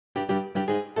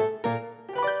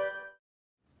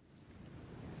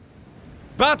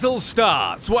battle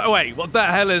starts. Wait, what the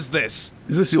hell is this?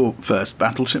 Is this your first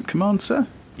battleship command, sir?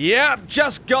 Yep,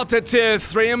 just got to Tier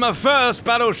 3 and my first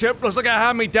battleship looks like a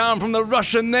hand-me-down from the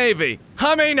Russian Navy.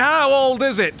 I mean, how old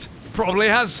is it? Probably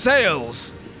has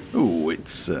sails. Oh,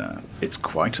 it's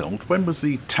quite old. When was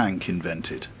the tank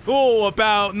invented? Oh,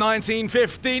 about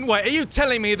 1915. Wait, are you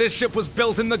telling me this ship was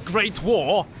built in the Great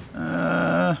War?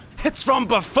 It's from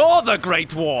before the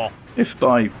Great War. If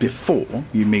by before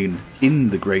you mean in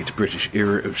the Great British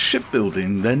era of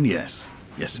shipbuilding, then yes.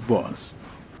 Yes, it was.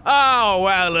 Oh,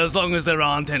 well, as long as there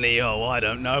aren't any, I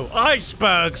don't know,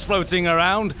 icebergs floating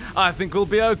around, I think we'll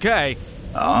be okay.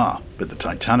 Ah, but the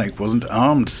Titanic wasn't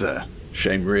armed, sir.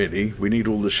 Shame really, we need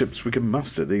all the ships we can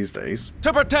muster these days.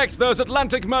 To protect those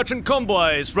Atlantic merchant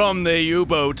convoys from the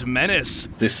U-boat menace.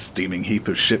 This steaming heap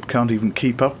of ship can't even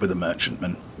keep up with the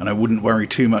merchantmen, and I wouldn't worry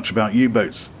too much about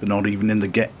U-boats. They're not even in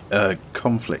the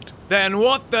conflict. Then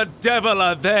what the devil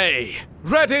are they?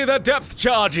 Ready the depth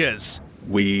charges!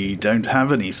 We don't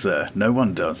have any, sir. No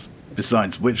one does.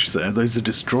 Besides which, sir, those are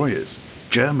destroyers.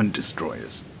 German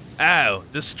destroyers. Oh,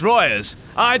 destroyers.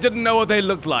 I didn't know what they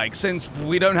looked like, since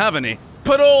we don't have any.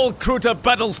 Put all crew to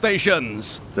battle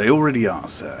stations. They already are,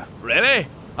 sir. Really?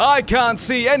 I can't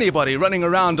see anybody running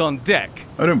around on deck.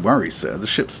 Oh, don't worry, sir. The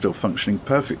ship's still functioning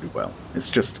perfectly well. It's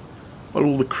just, well,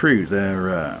 all the crew,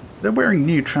 they're wearing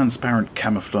new transparent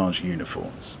camouflage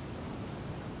uniforms.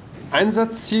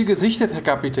 Einsatzziel gesichtet, Herr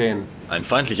Kapitän. Ein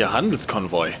feindlicher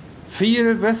Handelskonvoi.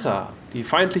 Viel besser. Die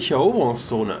feindliche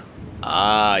Eroberungszone.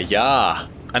 Ah, ja.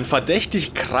 Ein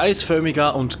verdächtig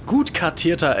kreisförmiger und gut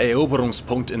kartierter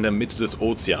Eroberungspunkt in der Mitte des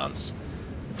Ozeans.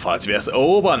 Falls wir es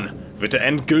erobern, wird der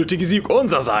endgültige Sieg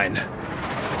unser sein.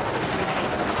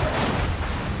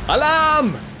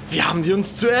 Alarm! Wir haben die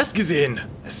uns zuerst gesehen.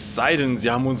 Es sei denn, sie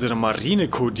haben unsere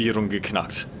Marinekodierung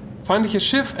geknackt. Feindliches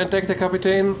Schiff entdeckt, Herr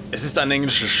Kapitän. Es ist ein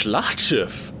englisches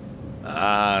Schlachtschiff.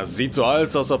 Ah, sieht so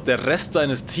aus, als ob der Rest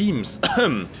seines Teams,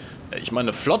 ich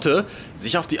meine Flotte,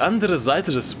 sich auf die andere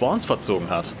Seite des Spawns verzogen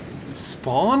hat.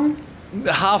 Spawn?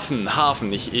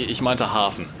 Hafen, ich meinte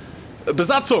Hafen.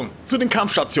 Besatzung, zu den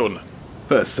Kampfstationen.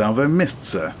 First salvo missed,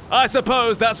 sir. I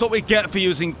suppose that's what we get for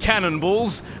using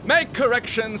cannonballs. Make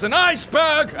corrections and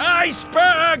iceberg!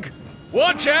 Iceberg!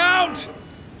 Watch out!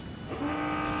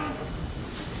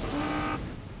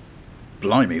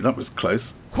 Blimey, that was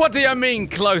close. What do you mean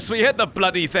close? We hit the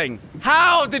bloody thing.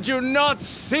 How did you not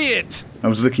see it? I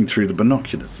was looking through the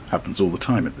binoculars. Happens all the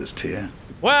time at this tier.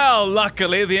 Well,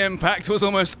 luckily the impact was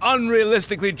almost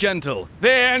unrealistically gentle.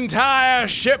 The entire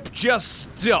ship just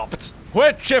stopped.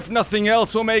 Which, if nothing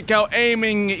else, will make our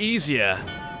aiming easier.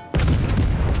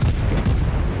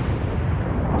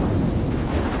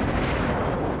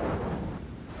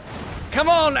 Come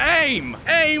on, aim!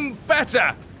 Aim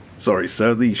better! Sorry,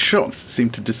 sir, the shots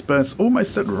seem to disperse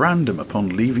almost at random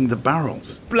upon leaving the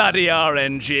barrels. Bloody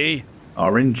RNG.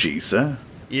 RNG, sir?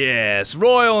 Yes,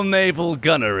 Royal Naval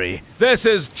Gunnery. This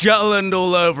is Jutland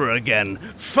all over again.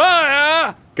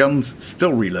 Fire! Guns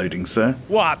still reloading, sir.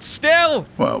 What, still?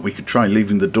 Well, we could try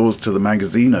leaving the doors to the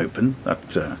magazine open.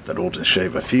 That ought to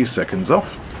shave a few seconds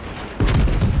off.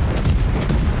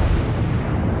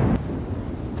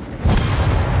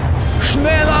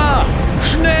 Schneller!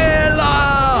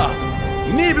 Schneller!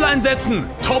 Nebel einsetzen!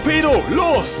 Torpedo,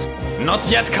 los! Not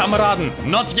yet, Kameraden,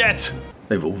 not yet!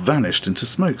 They've all vanished into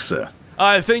smoke, sir.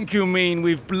 I think you mean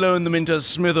we've blown them into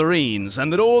smithereens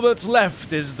and that all that's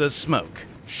left is the smoke.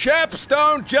 Ships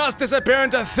don't just disappear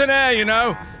into thin air, you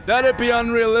know. That'd be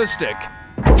unrealistic.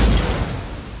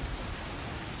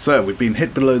 Sir, we've been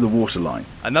hit below the waterline.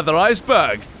 Another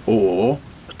iceberg. Or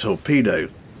a torpedo.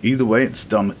 Either way, it's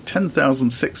done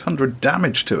 10,600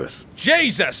 damage to us.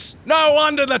 Jesus! No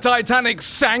wonder the Titanic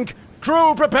sank.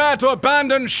 Crew, prepare to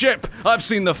abandon ship. I've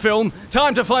seen the film.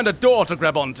 Time to find a door to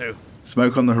grab onto.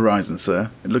 Smoke on the horizon, sir.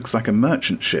 It looks like a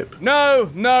merchant ship. No,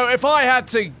 if I had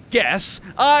to guess,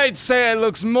 I'd say it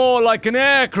looks more like an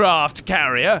aircraft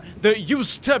carrier that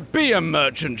used to be a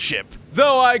merchant ship.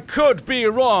 Though I could be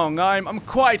wrong, I'm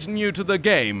quite new to the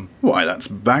game. Why, that's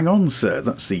bang on, sir.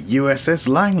 That's the USS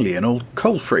Langley, an old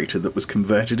coal freighter that was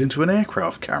converted into an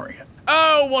aircraft carrier.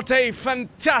 Oh, what a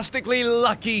fantastically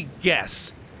lucky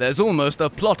guess. There's almost a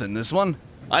plot in this one.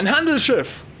 Ein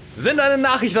Handelsschiff! Send eine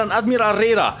Nachricht an Admiral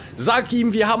Reda. Sag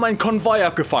ihm, wir haben einen Konvoi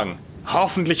abgefangen.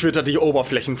 Hoffentlich wird er die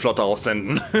Oberflächenflotte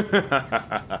aussenden.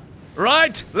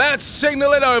 Right, let's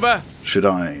signal it over. Should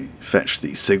I fetch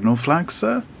the signal flag,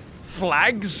 sir?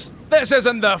 Flags? This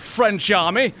isn't the French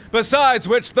army. Besides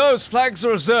which, those flags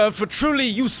are reserved for truly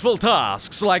useful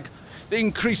tasks, like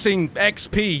increasing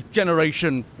XP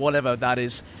generation, whatever that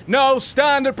is. No,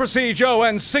 standard procedure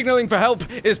when signaling for help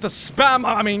is to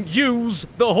use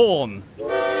the horn.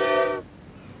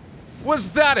 Was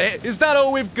that it? Is that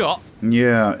all we've got?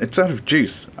 Yeah, it's out of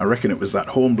juice. I reckon it was that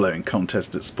horn-blowing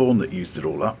contest at Spawn that used it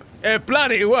all up. It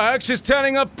bloody works, she's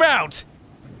turning about.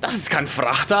 Das ist kein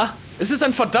Frachter. Es ist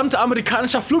ein verdammter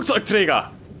amerikanischer Flugzeugträger.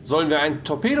 Sollen wir ein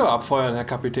Torpedo abfeuern, Herr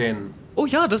Kapitän? Oh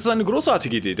ja, das ist eine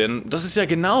großartige Idee, denn das ist ja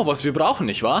genau, was wir brauchen,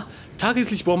 nicht wahr?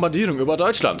 Tageslicht Bombardierung über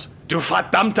Deutschland. Du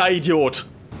verdammter Idiot!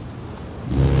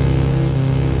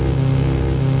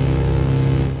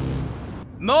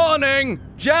 Morning!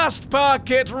 Just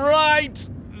park it right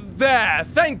there.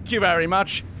 Thank you very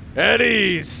much. At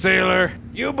ease, sailor.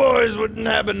 You boys wouldn't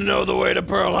happen to know the way to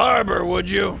Pearl Harbor, would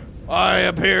you? I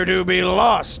appear to be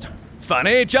lost.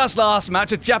 Funny, just last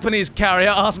match, a Japanese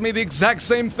carrier asked me the exact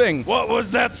same thing. What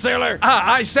was that, sailor?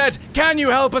 I said, can you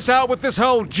help us out with this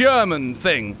whole German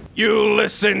thing? You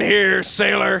listen here,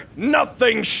 sailor.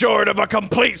 Nothing short of a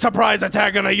complete surprise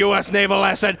attack on a U.S. naval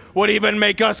asset would even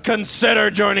make us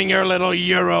consider joining your little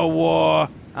Euro war.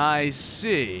 I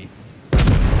see.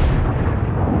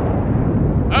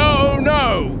 Oh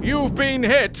no! You've been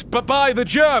hit by the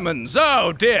Germans!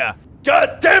 Oh dear!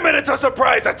 God damn it, it's a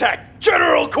surprise attack!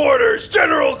 General quarters!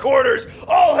 General quarters!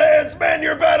 All hands man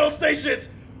your battle stations!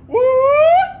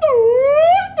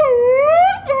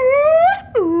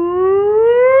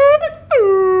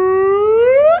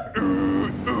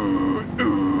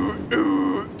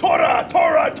 Tora!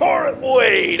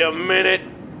 Wait a minute.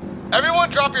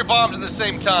 Everyone drop your bombs at the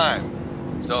same time,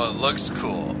 so it looks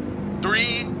cool.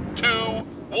 3, 2,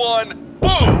 1,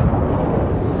 boom!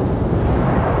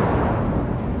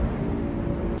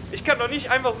 Ich kann doch nicht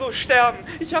einfach so sterben.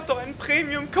 Ich habe doch ein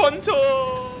Premium-Konto.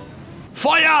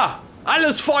 Feuer!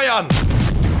 Alles feuern!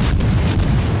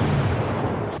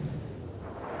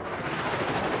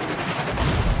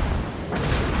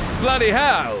 Bloody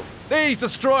hell! These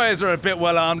destroyers are a bit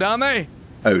well armed, aren't they?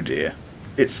 Oh dear.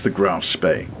 It's the Graf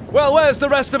Spee. Well, where's the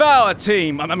rest of our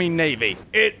team? I mean, Navy.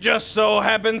 It just so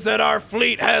happens that our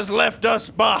fleet has left us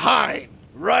behind.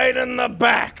 Right in the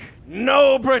back.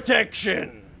 No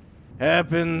protection.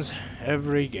 Happens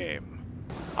every game.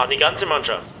 An die ganze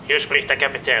Mannschaft, hier spricht der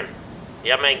Kapitän.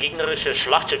 Wir haben ein gegnerisches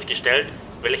Schlachtschiff gestellt,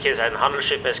 welches ein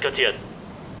Handelsschiff eskortiert.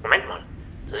 Moment mal,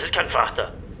 das ist kein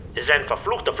Frachter. Das ist ein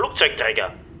verfluchter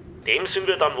Flugzeugträger. Dem sind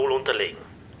wir dann wohl unterlegen.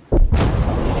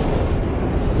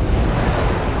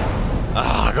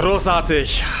 Ah,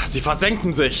 großartig. Sie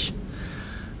versenken sich.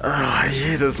 Ah,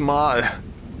 jedes Mal.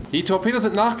 Die Torpedos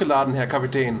sind nachgeladen, Herr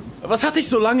Kapitän. Was hat dich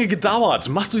so lange gedauert?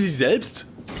 Machst du sie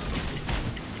selbst?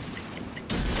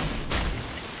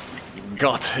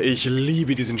 Gott, ich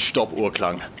liebe diesen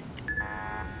Stoppuhrklang.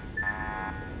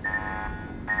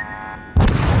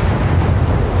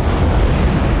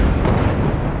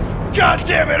 God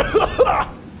damn it!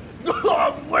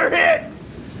 We're hit!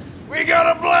 We got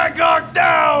a Black Hawk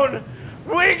down!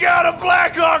 We got a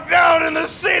Black Hawk down in the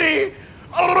city!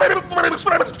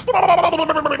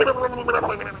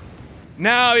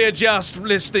 Now you're just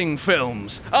listing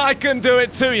films. I can do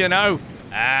it too, you know.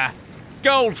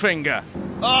 Goldfinger.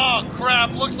 Oh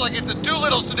crap, looks like it's a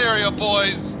Doolittle scenario,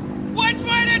 boys. Which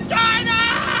way to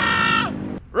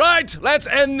China? Right, let's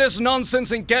end this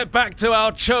nonsense and get back to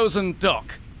our chosen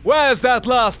dock. Where's that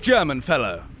last German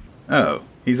fellow? Oh,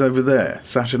 he's over there,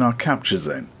 sat in our capture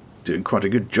zone. Doing quite a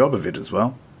good job of it as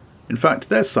well. In fact,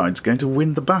 their side's going to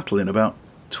win the battle in about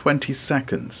 20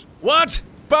 seconds. What?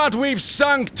 But we've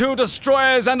sunk 2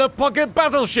 destroyers and a pocket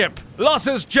battleship.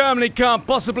 Losses Germany can't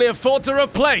possibly afford to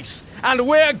replace. And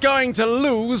we're going to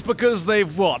lose because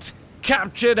they've what?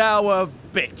 Captured our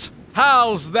bit.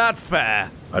 How's that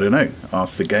fair? I don't know,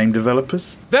 ask the game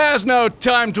developers? There's no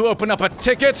time to open up a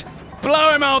ticket.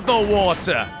 Blow him out the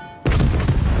water.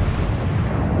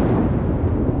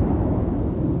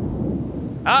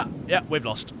 Yeah, we've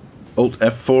lost. Alt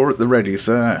F4 at the ready,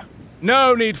 sir.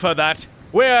 No need for that.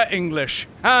 We're English,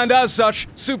 and as such,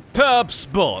 superb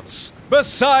sports.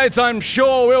 Besides, I'm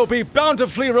sure we'll be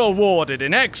bountifully rewarded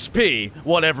in XP,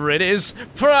 whatever it is,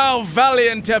 for our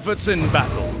valiant efforts in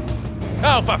battle.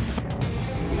 Oh, for f***.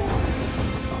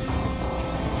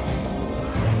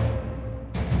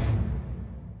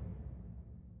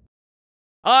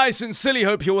 I sincerely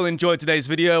hope you all enjoyed today's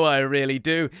video, I really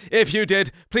do. If you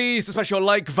did, please dispatch your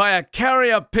like via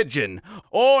Carrier Pigeon.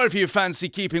 Or if you fancy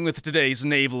keeping with today's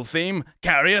naval theme,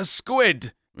 Carrier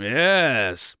Squid.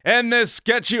 Yes. In this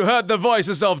sketch you heard the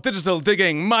voices of Digital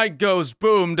Digging, Mike Goes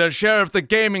Boom, the Sheriff the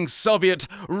Gaming Soviet,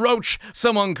 Roach,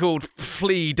 someone called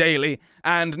Flea Daily,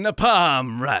 and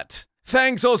Napalm Rat.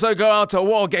 Thanks also go out to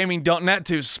wargaming.net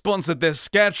who sponsored this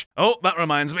sketch. Oh, that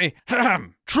reminds me.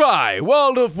 Try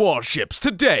World of Warships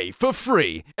today for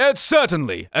free. It's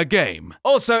certainly a game.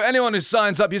 Also, anyone who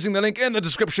signs up using the link in the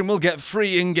description will get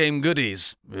free in-game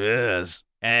goodies. Yes.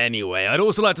 Anyway, I'd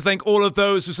also like to thank all of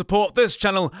those who support this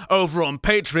channel over on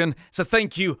Patreon, so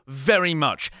thank you very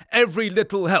much. Every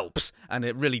little helps, and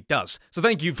it really does. So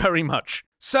thank you very much.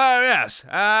 So yes,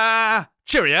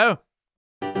 cheerio.